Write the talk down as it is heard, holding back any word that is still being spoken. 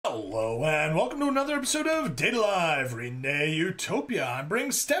Hello and welcome to another episode of Data Live, Rinne Utopia. I'm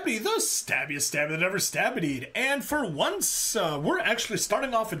bringing Stabby, the stabbiest stabby that ever stabbied. And for once, we're actually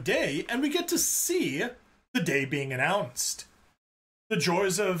starting off a day and we get to see the day being announced. The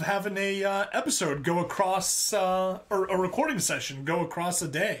joys of having a episode go across, or a recording session go across a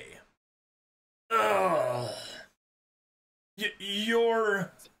day. Ugh.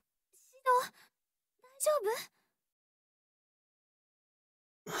 You're...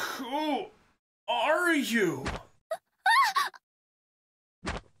 Who are you?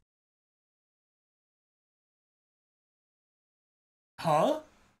 Huh?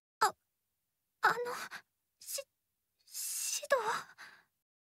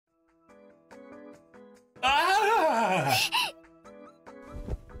 Ah!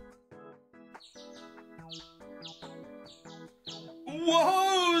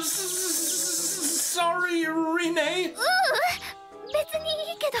 Whoa! Sorry, Rinne.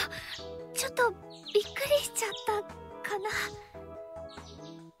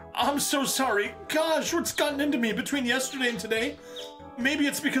 I'm so sorry. Gosh, what's gotten into me between yesterday and today? Maybe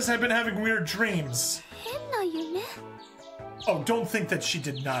it's because I've been having weird dreams. Oh, don't think that she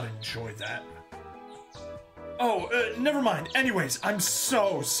did not enjoy that. Oh, never mind. Anyways, I'm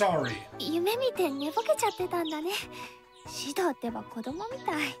so sorry.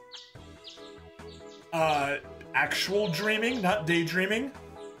 Actual dreaming, not daydreaming?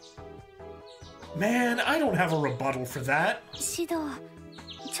 Man, I don't have a rebuttal for that.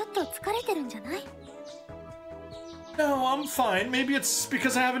 No, I'm fine. Maybe it's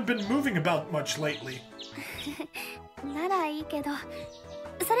because I haven't been moving about much lately.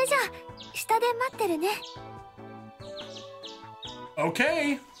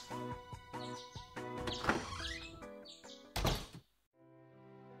 Okay.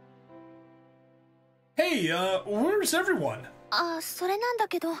 Hey, where's everyone? それなんだ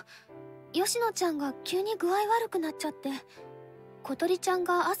けど、吉野ちゃんが急に具合悪くなっちゃって、小鳥ちゃん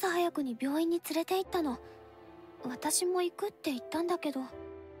が朝早くに病院に連れて行ったの。私も行くって言ったんだけど。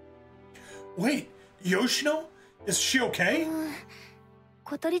Wait, Yoshino? Is she okay?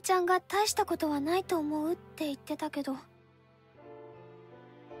 小鳥ちゃんが大したことはないと思うって言ってたけど。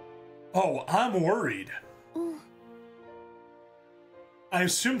Oh, I'm worried. I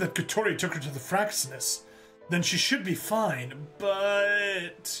assumed that Kotori took her to the Fraxinus. Then she should be fine,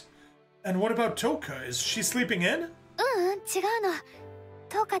 but... And what about Toka? Is she sleeping in? 違うの。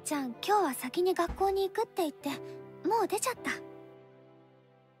トカちゃん、今日は先に学校に行くって言って、もう出ちゃった。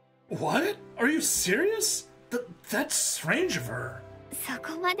What? Are you serious? That's strange of her. そ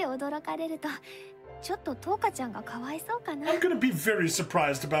こまで驚かれると、ちょっとトカちゃんがかわいそうかな。I'm gonna be very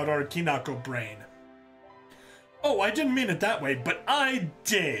surprised about our Kinako brain. Oh, I didn't mean it that way, but I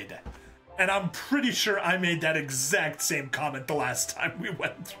did. And I'm pretty sure I made that exact same comment the last time we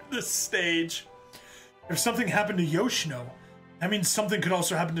went through this stage. If something happened to Yoshino, that means something could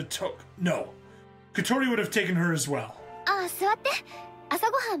also happen to Toka. No. Kotori would have taken her as well. 座って。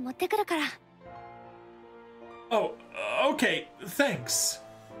朝ごはん持ってくるから。Oh, okay. Thanks.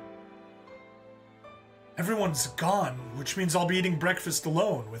 Everyone's gone, which means I'll be eating breakfast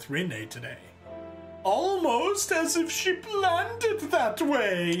alone with Rinne today. Almost as if she planned it that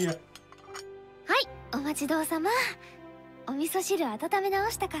way. はい、お待ちどうさま。お味噌汁温め直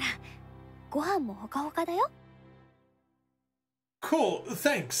したから、ご飯もほかほかだよ。Cool,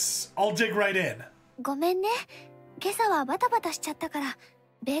 thanks. I'll dig right in. ごめんね。今朝はバタバタしちゃったから、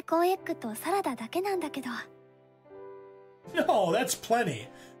ベーコンエッグとサラダだけなんだけど。No, that's plenty.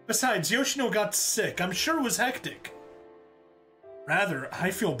 Besides, Yoshino got sick. I'm sure it was hectic. Rather, I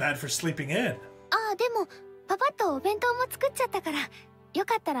feel bad for sleeping in. でもパパッとお弁当も作っちゃったから、よ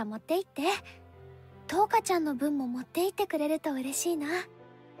かったら持って行って。トウカちゃんの分も持って行ってくれると嬉しいな。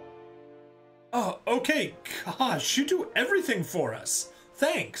Oh, okay. Gosh, you do everything for us.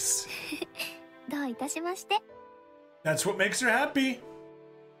 Thanks. どういたしまして。That's what makes her happy.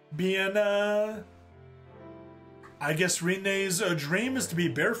 Being, I guess Rinne's dream is to be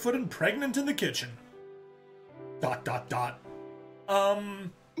barefoot and pregnant in the kitchen. ...何?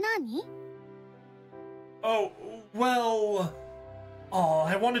 Oh, well... Oh,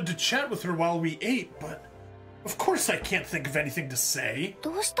 I wanted to chat with her while we ate, but... Of course I can't think of anything to say.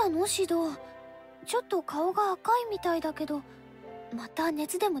 どうしたの、シド？ちょっと顔が赤いみたいだけど、また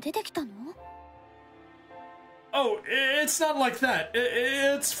熱でも出てきたの？ Oh, it's not like that.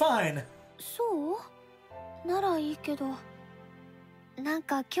 It's fine. そう？ならいいけど。なん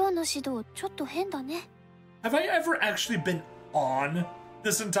か今日の指導ちょっと変だね。Have I ever actually been on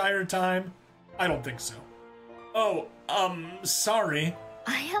this entire time? I don't think so. Oh, sorry.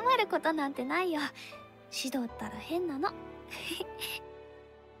 謝ることなんてないよ。指導ったら変なの。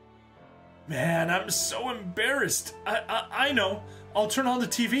Man, I'm so embarrassed. I know. I'll turn on the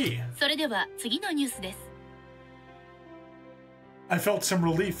TV. それでは次のニュースです。I felt some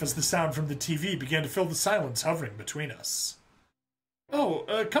relief as the sound from the TV began to fill the silence hovering between us. Oh,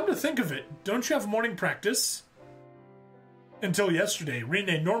 come to think of it, don't you have morning practice? Until yesterday,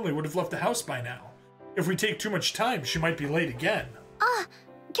 Rinne normally would have left the house by now. If we take too much time, she might be late again. あ、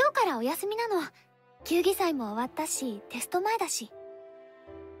今日からお休みなの。球技祭も終わったし、テスト前だし。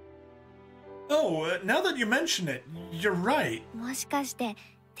Oh, now that you mention it, you're right. もしかして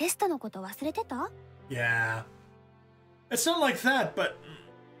テストのこと忘れてた？ Yeah. It's not like that, but...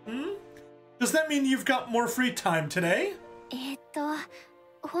 Does that mean you've got more free time today?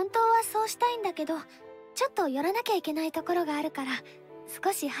 本当はそうしたいんだけど、ちょっと寄らなきゃいけないところがあるから、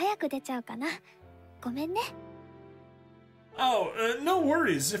少し早く出ちゃうかな。ごめんね。Oh, no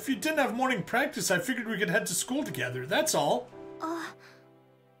worries. If you didn't have morning practice, I figured we could head to school together, that's all. あ、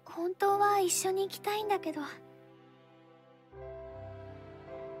本当は一緒に行きたいんだけど。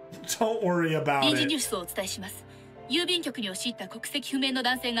Don't worry about 臨時 it. ニュースをお伝えします。郵便局に押し入った国籍不明の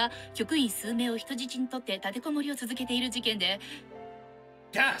男性が局員数名を人質にとって立てこもりを続けている事件で。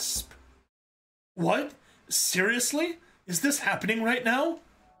Gasp! What? Seriously? Is this happening right now?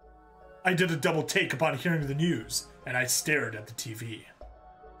 I did a double take upon hearing the news, and I stared at the TV.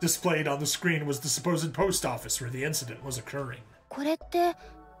 Displayed on the screen was the supposed post office where the incident was occurring. これって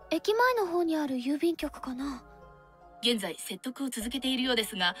駅前の方にある郵便局かな？現在説得を続けているようで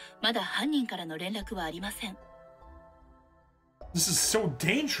すが、まだ犯人からの連絡はありません。This is so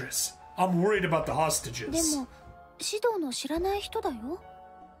dangerous. I'm worried about the hostages. でも指導の知らない人だよ。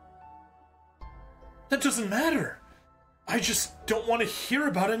That doesn't matter. I just don't want to hear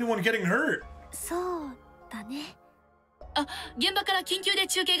about anyone getting hurt. そうだね。あ、現場から緊急で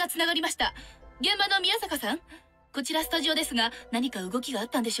中継がつながりました。現場の宮坂さん、こちらスタジオですが、何か動きがあっ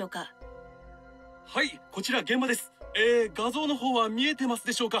たんでしょうか？はい、こちら現場です。画像の方は見えてます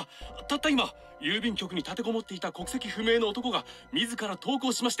でしょうか？たった今、郵便局に立てこもっていた国籍不明の男が自ら投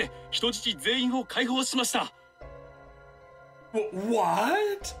降しまして、人質全員を解放しました。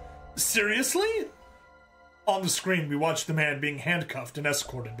What? Seriously? On the screen, we watched the man being handcuffed and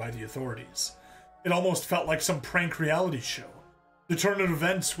escorted by the authorities. It almost felt like some prank reality show. The turn of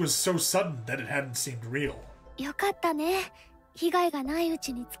events was so sudden that it hadn't seemed real. よかったね。被害がないう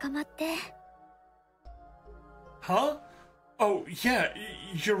ちに捕まって。Huh? Oh, yeah,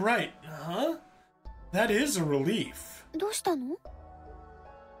 you're right. Huh? That is a relief. どうしたの？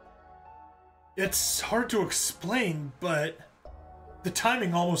 It's hard to explain, but the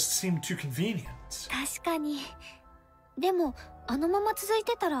timing almost seemed too convenient. 確かに。でもあのまま続い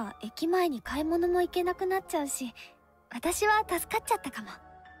てたら駅前に買い物も行けなくなっちゃうし、私は助かっちゃったかも。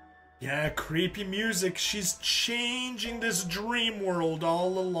Yeah, creepy music. She's changing this dream world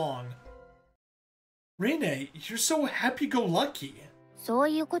all along. Rinne, you're so happy-go-lucky. そう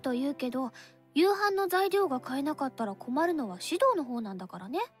いうこと言うけど、夕飯の材料が買えなかったら困るのは指導の方なんだから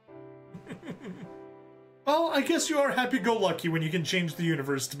ね。Well, I guess you are happy-go-lucky when you can change the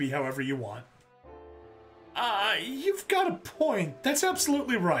universe to be however you want. You've got a point. That's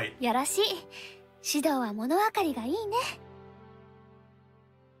absolutely right. よろしい。指導は物分かりがいいね。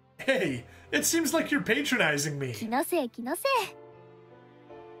Hey, it seems like you're patronizing me. 気のせい気のせい。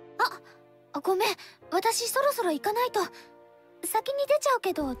あ、ごめん。私そろそろ行かないと。先に出ちゃう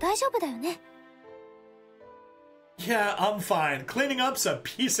けど大丈夫だよね。Yeah, I'm fine. Cleaning up's a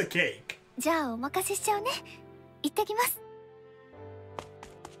piece of cake. じゃあお任せしちゃうね。行ってきます。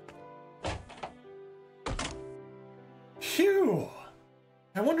Phew.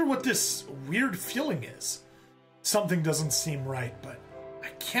 I wonder what this weird feeling is. Something doesn't seem right, but I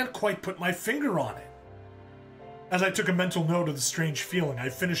can't quite put my finger on it. As I took a mental note of the strange feeling, I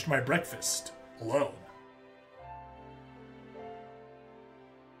finished my breakfast alone.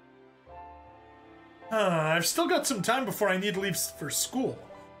 I've still got some time before I need to leave for school.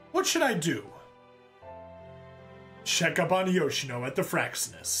 What should I do? Check up on Yoshino at the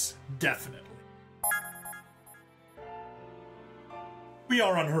Fraxinus. Definitely. We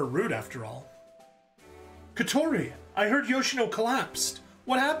are on her route, after all. Katori, I heard Yoshino collapsed.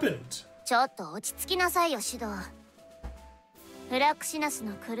 What happened? ちょっと落ち着きなさいよ、シド。フラクシナス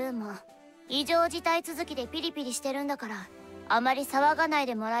のクルーも異常事態続きでピリピリしてるんだから、あまり騒がない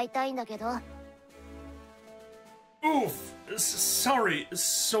でもらいたいんだけど。Oof. Sorry.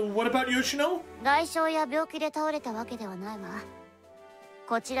 So what about Yoshino? 外傷や病気で倒れたわけではないわ。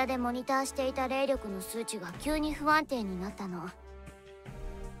こちらでモニターしていた霊力の数値が急に不安定になったの。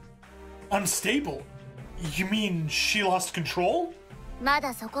Unstable? You mean she lost control? ま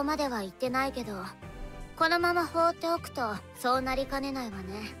だそこまでは言ってないけど、このまま放っておくとそうなりかねないわ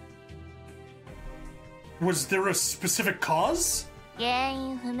ね。Was there a specific cause? 原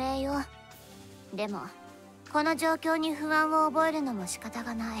因不明よ。でもこの状況に不安を覚えるのも仕方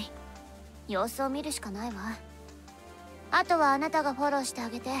がない。様子を見るしかないわ。あとはあなたがフォローしてあ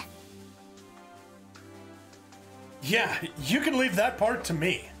げて。Yeah, you can leave that part to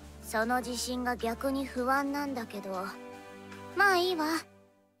me. その自信が逆に不安なんだけど。まあいいわ。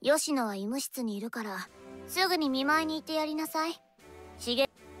吉野は医務室にいるからすぐに見舞いに行ってやりなさい。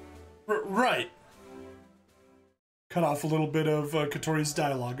Right. Cut off a little bit of Katori's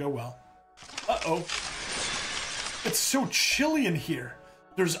dialogue. Oh well. Uh-oh. It's so chilly in here.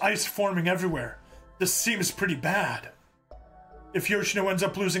 There's ice forming everywhere. This seems pretty bad. If Yoshino ends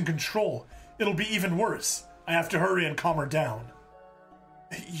up losing control, it'll be even worse. I have to hurry and calm her down.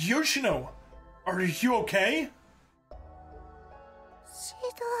 Yoshino, are you okay?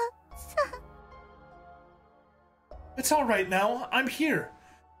 It's all right now. I'm here.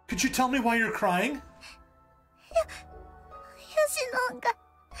 Could you tell me why you're crying?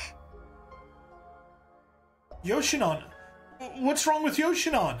 Yoshinon? What's wrong with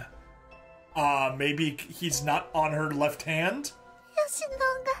Yoshinon? Maybe he's not on her left hand?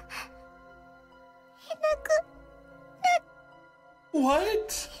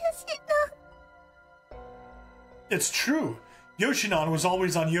 What? It's true. Yoshinon was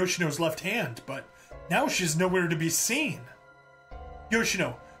always on Yoshino's left hand, but now she's nowhere to be seen.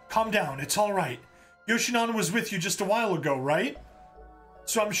 Yoshino, calm down. It's all right. Yoshinon was with you just a while ago, right?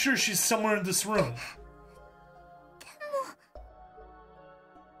 So I'm sure she's somewhere in this room.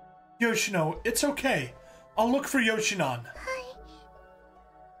 Yoshino, it's okay. I'll look for Yoshinon.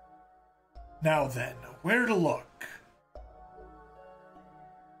 Now then, where to look?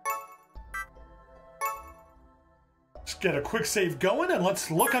 Let's get a quick save going and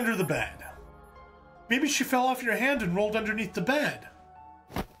let's look under the bed. Maybe she fell off your hand and rolled underneath the bed.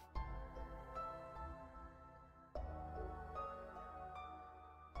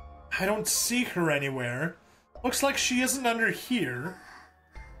 I don't see her anywhere. Looks like she isn't under here.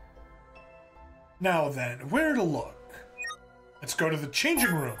 Now then, where to look? Let's go to the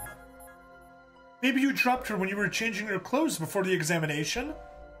changing room. Maybe you dropped her when you were changing your clothes before the examination?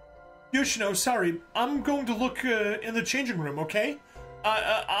 Yoshino, sorry, I'm going to look in the changing room, okay?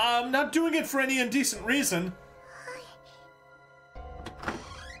 I'm not doing it for any indecent reason.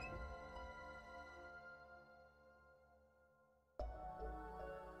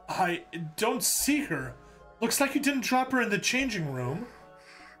 I don't see her. Looks like you didn't drop her in the changing room.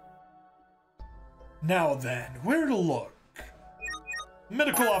 Now then, where to look?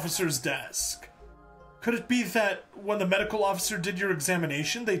 Medical officer's desk. Could it be that when the medical officer did your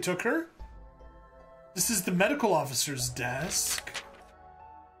examination, they took her? This is the medical officer's desk.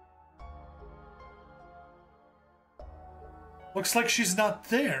 Looks like she's not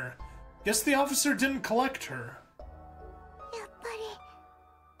there. Guess the officer didn't collect her.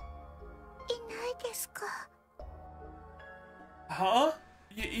 Huh?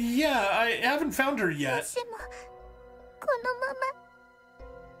 Yeah, I haven't found her yet.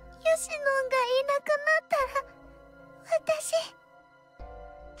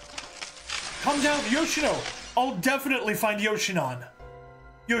 Calm down, Yoshino! I'll definitely find Yoshinon.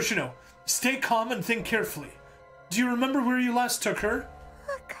 Yoshino, stay calm and think carefully. Do you remember where you last took her?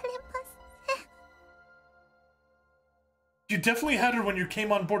 You definitely had her when you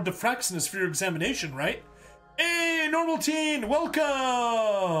came on board the Fraxinus for your examination, right? Hey, normal teen,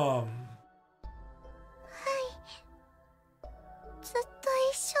 welcome!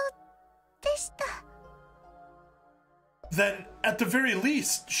 Then, at the very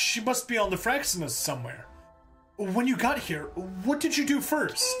least, she must be on the Fraxinus somewhere. When you got here, what did you do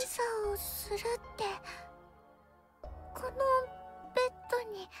first?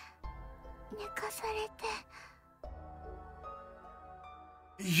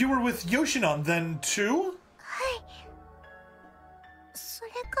 You were with Yoshinon then, too?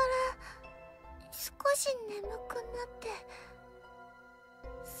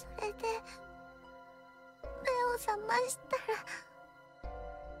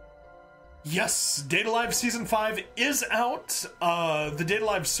 Yes, Data Live Season 5 is out. The Data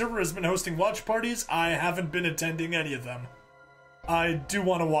Live server has been hosting watch parties. I haven't been attending any of them. I do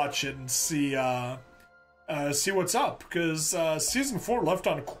want to watch it and see what's up, because Season 4 left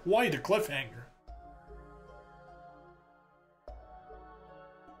on quite a cliffhanger.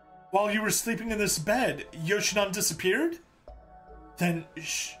 While you were sleeping in this bed, Yoshinon disappeared? Then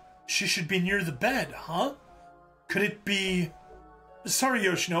she should be near the bed, huh? Could it be... Sorry,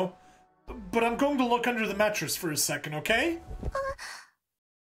 Yoshino, but I'm going to look under the mattress for a second, okay?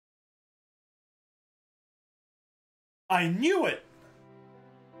 I knew it!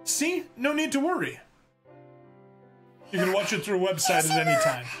 See? No need to worry. You can watch it through a website at any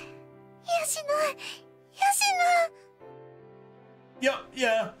time. Yoshino!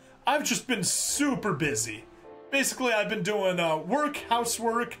 Yeah, I've just been super busy. Basically, I've been doing work,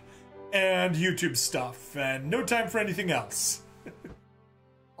 housework, and YouTube stuff, and no time for anything else.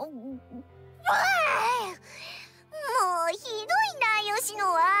 もうひどいな、吉野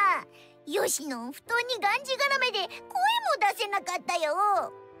は。吉野、布団にがんじがらめで声も出せなかった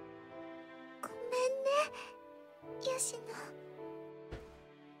よ。ごめんね、吉野。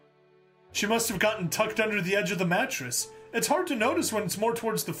She must have gotten tucked under the edge of the mattress. It's hard to notice when it's more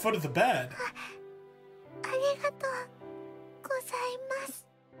towards the foot of the bed. ありがとうございます。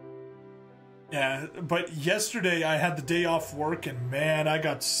 Yeah, but yesterday I had the day off work, and man, I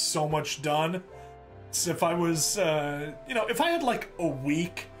got so much done. So if I was, if I had like a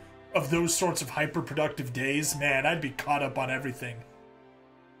week of those sorts of hyper-productive days, man, I'd be caught up on everything.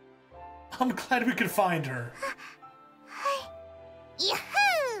 I'm glad we could find her. はい。やっ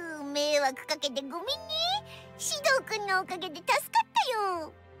ほー、迷惑かけてごめんね。シド君のおかげで助かった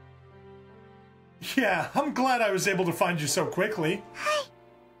よ。 Yeah, I'm glad I was able to find you so quickly. はい。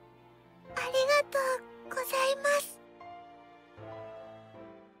ありがとうございます。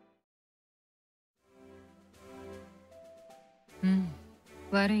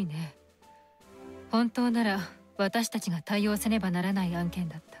悪いね。本当なら私たちが対応せねばならない案件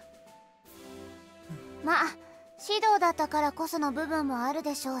だった。まあ、指導だったからこその部分もある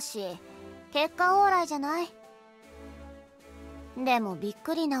でしょうし、結果オーライじゃない。でもびっ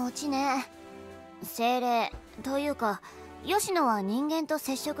くりなオチね。精霊というか、吉野は人間と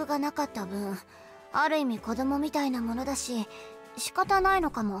接触がなかった分、ある意味子供みたいなものだし、仕方ないの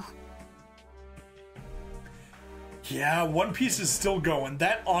かも。Yeah, One Piece is still going.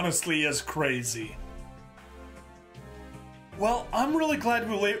 That honestly is crazy. Well, I'm really glad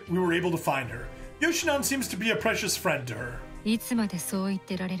we were able to find her. Yoshinon seems to be a precious friend to her. いつまでそう言っ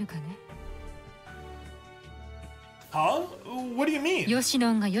てられるかね。Huh? What do you mean? ヨシ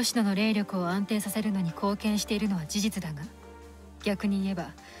ノンがヨシノの霊力を安定させるのに貢献しているのは事実だが、逆に言え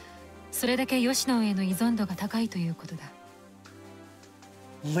ばそれだけヨシノンへの依存度が高いということだ。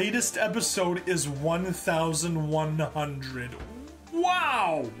Latest episode is 1100.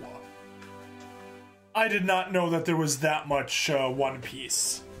 Wow! I did not know that there was that much One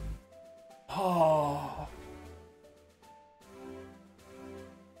Piece. Oh.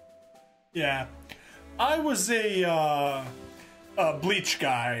 Yeah. I was a Bleach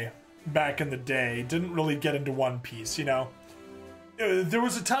guy back in the day. Didn't really get into One Piece, you know. There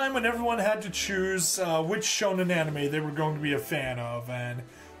was a time when everyone had to choose which shonen anime they were going to be a fan of, and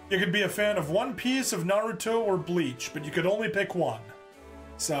you could be a fan of One Piece, of Naruto, or Bleach, but you could only pick one.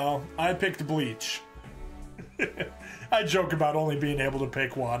 So, I picked Bleach. I joke about only being able to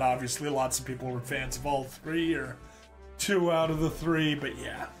pick one. Obviously, lots of people were fans of all three, or 2 out of the 3, but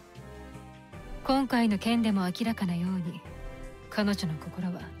yeah. 今回の件でも明らかなように、彼女の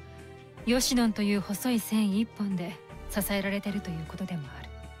心はヨシノンという細い線一本で支えられているということでもある。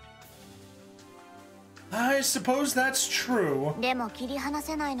I suppose that's true. でも切り離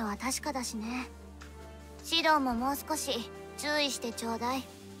せないのは確かだしね。指導ももう少し注意してちょうだい。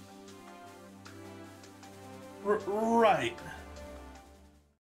Right.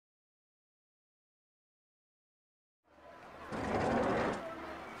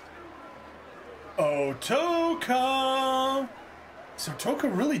 Oh, Toka! So Toka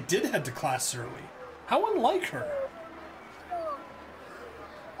really did head to class early. How unlike her.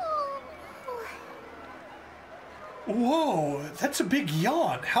 Whoa, that's a big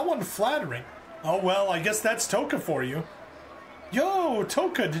yawn. How unflattering. Oh well, I guess that's Toka for you. Yo,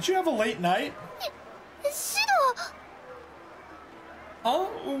 Toka, did you have a late night? Huh?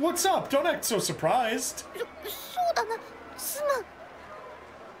 What's up? Don't act so surprised. そうだな、すまん。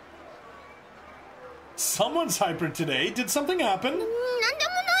 Someone's hyper today. Did something happen? なんでもな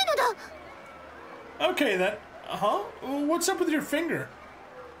いのだ。 Okay then. Huh? What's up with your finger?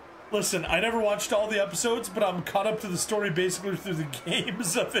 Listen, I never watched all the episodes, but I'm caught up to the story basically through the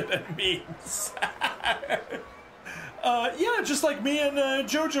games of it and memes. Yeah, just like me and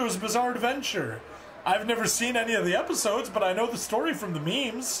JoJo's Bizarre Adventure. I've never seen any of the episodes, but I know the story from the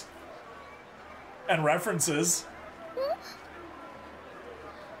memes. And references.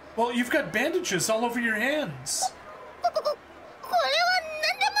 Well, you've got bandages all over your hands. これは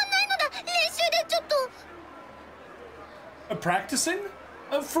なんでもないのだ。練習でちょっと。Practicing?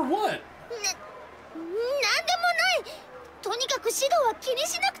 For what? なんでもない。とにかく指導は気に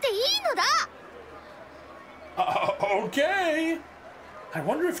しなくていいのだ。Okay. I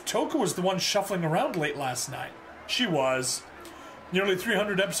wonder if Toka was the one shuffling around late last night. She was. Nearly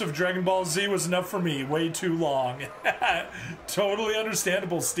 300 episodes of Dragon Ball Z was enough for me. Way too long. Totally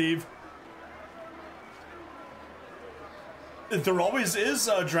understandable, Steve. There always is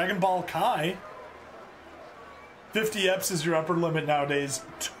Dragon Ball Kai. 50 eps is your upper limit nowadays.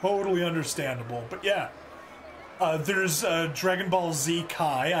 Totally understandable. But yeah, there's Dragon Ball Z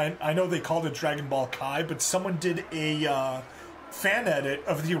Kai. I know they called it Dragon Ball Kai, but someone did a fan edit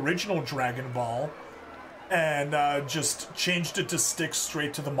of the original Dragon Ball and just changed it to stick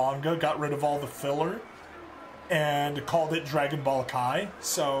straight to the manga, got rid of all the filler, and called it Dragon Ball Kai.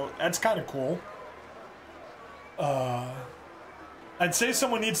 So that's kind of cool. I'd say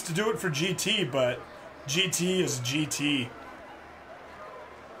someone needs to do it for GT, but GT is GT.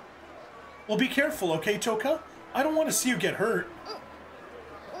 Well, be careful, okay, Toka? I don't want to see you get hurt.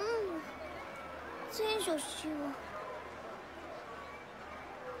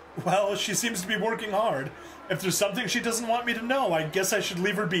 Well, she seems to be working hard. If there's something she doesn't want me to know, I guess I should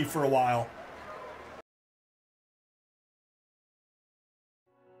leave her be for a while.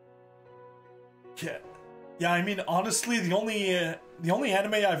 Yeah, I mean, honestly, the only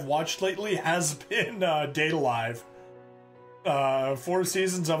anime I've watched lately has been Date Alive. 4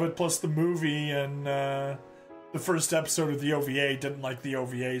 seasons of it plus the movie, and the first episode of the OVA. Didn't like the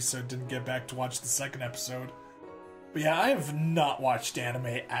OVA, so didn't get back to watch the second episode. But yeah, I have not watched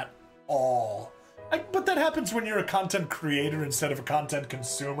anime at all. But that happens when you're a content creator instead of a content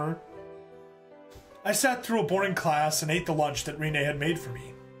consumer. I sat through a boring class and ate the lunch that Rinne had made for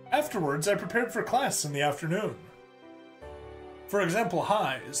me. Afterwards, I prepared for class in the afternoon. For example,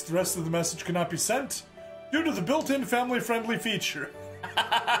 highs. The rest of the message cannot be sent due to the built-in family-friendly feature.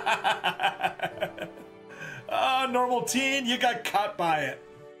 Ah, normal teen, you got caught by it.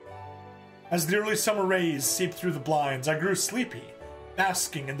 As the early summer rays seeped through the blinds, I grew sleepy,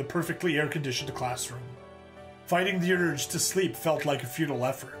 basking in the perfectly air-conditioned classroom. Fighting the urge to sleep felt like a futile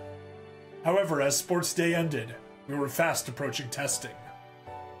effort. However, as sports day ended, we were fast approaching testing.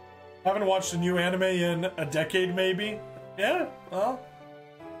 Haven't watched a new anime in a decade, maybe? Yeah, well,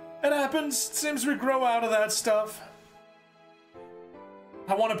 it happens. Seems we grow out of that stuff.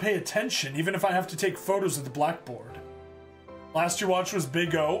 I want to pay attention, even if I have to take photos of the blackboard. Last you watched was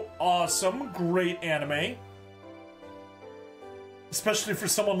Big O. Awesome, great anime. Especially for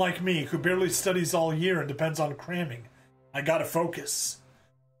someone like me, who barely studies all year and depends on cramming. I gotta focus.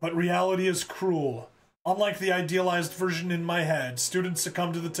 But reality is cruel. Unlike the idealized version in my head, students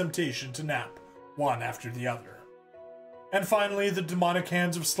succumb to the temptation to nap, one after the other. And finally, the demonic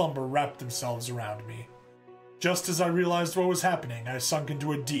hands of slumber wrapped themselves around me. Just as I realized what was happening, I sunk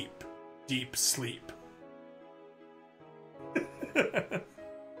into a deep, deep sleep.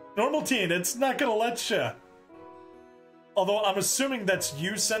 Normal teen, it's not gonna let you. Although I'm assuming that's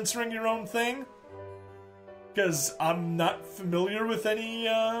you censoring your own thing, because I'm not familiar with any,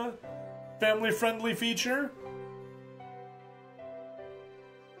 family-friendly feature.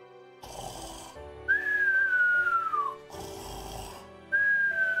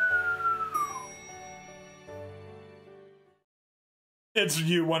 It's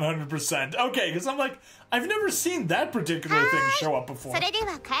you 100%. Okay, because I'm like, I've never seen that particular thing show up before.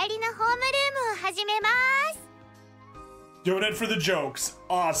 Doing it for the jokes.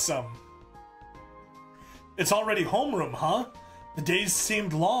 Awesome. It's already homeroom, huh? The days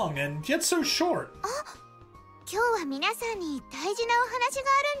seemed long and yet so short.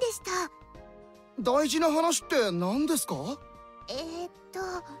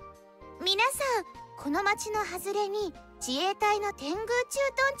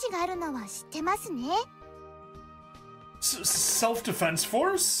 Self-defense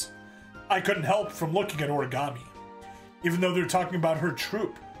force? I couldn't help from looking at Origami. Even though they're talking about her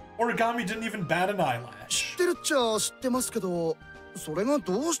troop, Origami didn't even bat an eyelash.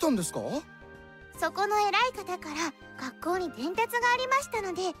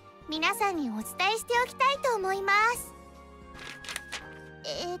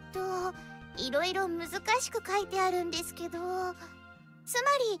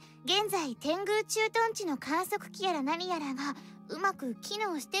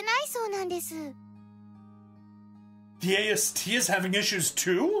 The AST is having issues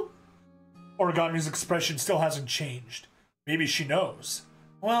too? Origami's expression still hasn't changed. Maybe she knows.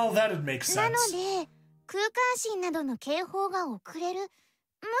 Well, that'd make sense.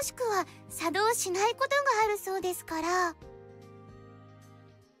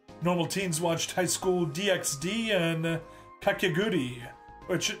 Normal teens watched High School DxD and Kakeguri,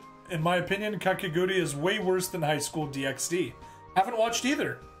 which, in my opinion, Kakeguri is way worse than High School DxD. Haven't watched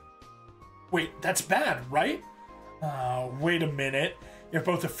either. Wait, that's bad, right? Wait a minute. If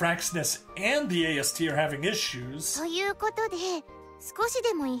both the Fraxinus and the AST are having issues... 少し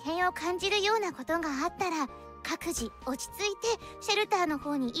でも異変を感じるようなことがあったら各自落ち着いてシェルターの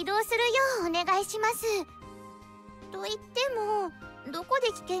方に移動するようお願いします。と言ってもどこで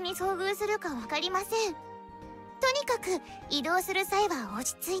危険に遭遇するか分かりません。とにかく移動する際は落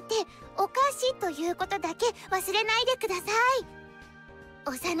ち着いてお菓子ということだけ忘れないでください。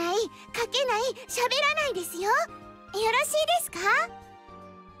押さない、かけない、喋らないですよ。よろしいですか？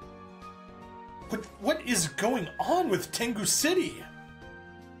 What is going on with Tengu City?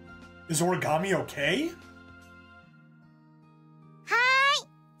 Is Origami okay?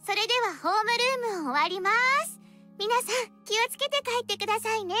 それではホームルーム終わります。皆さん気をつけて帰ってくだ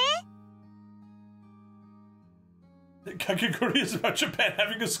さいね。Kakegurui is about Japan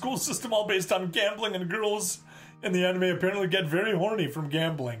having a school system all based on gambling, and girls in the anime apparently get very horny from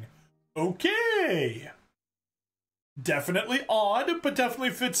gambling. Okay. Definitely odd, but definitely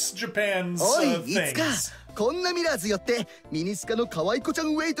fits Japan's things. こんなミラーズ寄ってミニスカの可愛い子ちゃ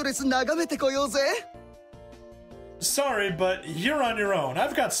んウェイトレス眺めてこようぜ。Sorry, but you're on your own.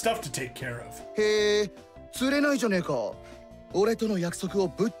 I've got stuff to take care of. へえ、釣れないじゃねえか。俺との約束を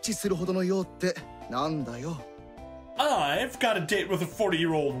ブッチするほどの用ってなんだよ。I've got a date with a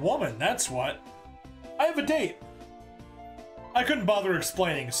 40-year-old woman, that's what. I have a date. I couldn't bother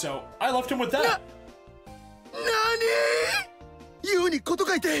explaining, so I left him with that. なに？ユウにこと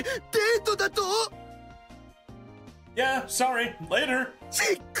書いてデートだと？ Yeah, sorry. Later.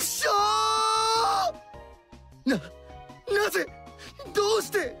 ちっくしょー！なぜ？どう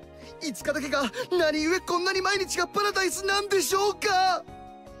して？5日だけが何故こんなに毎日がパラダイスなんでしょうか？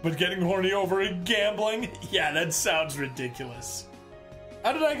 But getting horny over gambling? Yeah, that sounds ridiculous.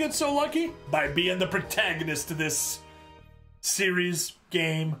 How did I get so lucky? By being the protagonist of this series,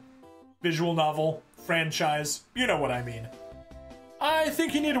 game, visual novel, franchise. You know what I mean. I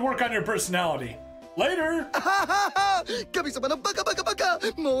think you need to work on your personality. Later! 神様のバカバカバカ！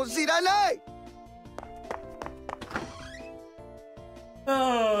もう知らない！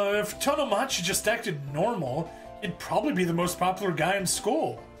 If Tonomachi just acted normal, he'd probably be the most popular guy in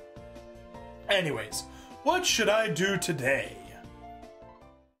school. Anyways, what should I do today?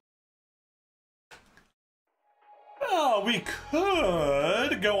 Well, we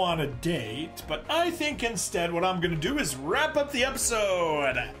could go on a date, but I think instead what I'm gonna do is wrap up the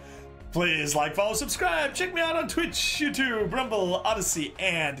episode. Please like, follow, subscribe, check me out on Twitch, YouTube, Rumble, Odyssey,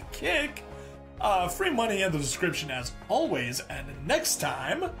 and Kick. Free money in the description as always, and next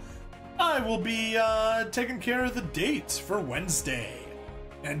time I will be taking care of the dates for Wednesday.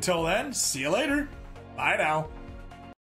 Until then, see you later. Bye now.